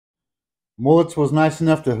Mullets was nice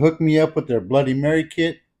enough to hook me up with their Bloody Mary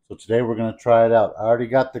kit. So today we're going to try it out. I already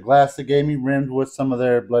got the glass they gave me rimmed with some of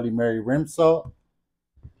their Bloody Mary rim salt.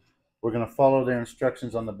 We're going to follow their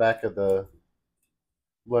instructions on the back of the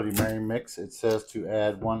Bloody Mary mix. It says to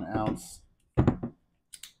add 1 ounce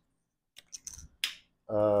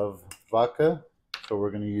of vodka. So we're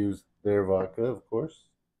going to use their vodka, of course.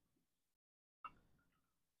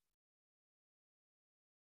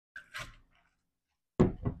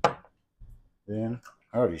 Then,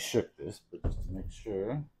 I already shook this, but just to make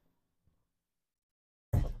sure.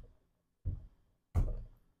 Let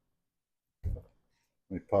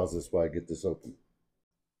me pause this while I get this open.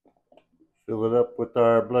 Fill it up with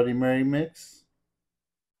our Bloody Mary mix.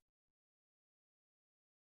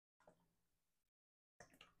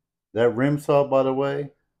 That rim salt, by the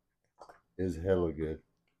way, is hella good.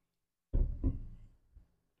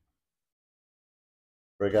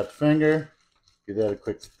 Break out the finger, give that a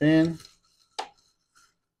quick spin.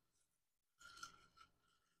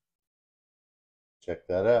 Check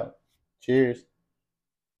that out. Cheers.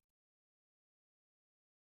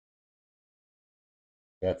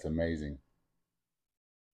 That's amazing.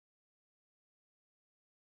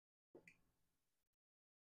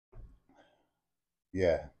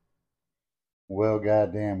 Yeah. Well,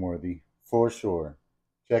 goddamn worthy. For sure.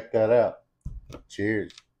 Check that out.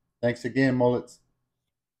 Cheers. Thanks again, Mullets.